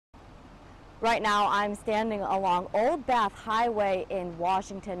Right now I'm standing along Old Bath Highway in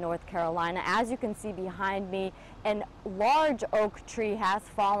Washington, North Carolina. As you can see behind me, a large oak tree has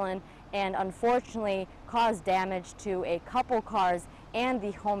fallen and unfortunately caused damage to a couple cars and the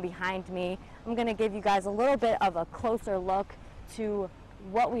home behind me. I'm going to give you guys a little bit of a closer look to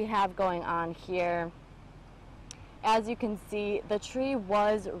what we have going on here. As you can see, the tree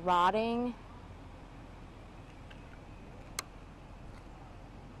was rotting.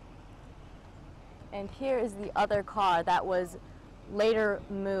 And here is the other car that was later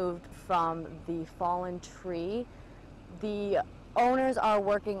moved from the fallen tree. The owners are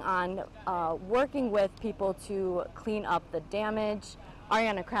working with people to clean up the damage.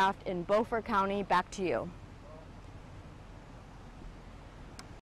 Ariana Kraft in Beaufort County, back to you.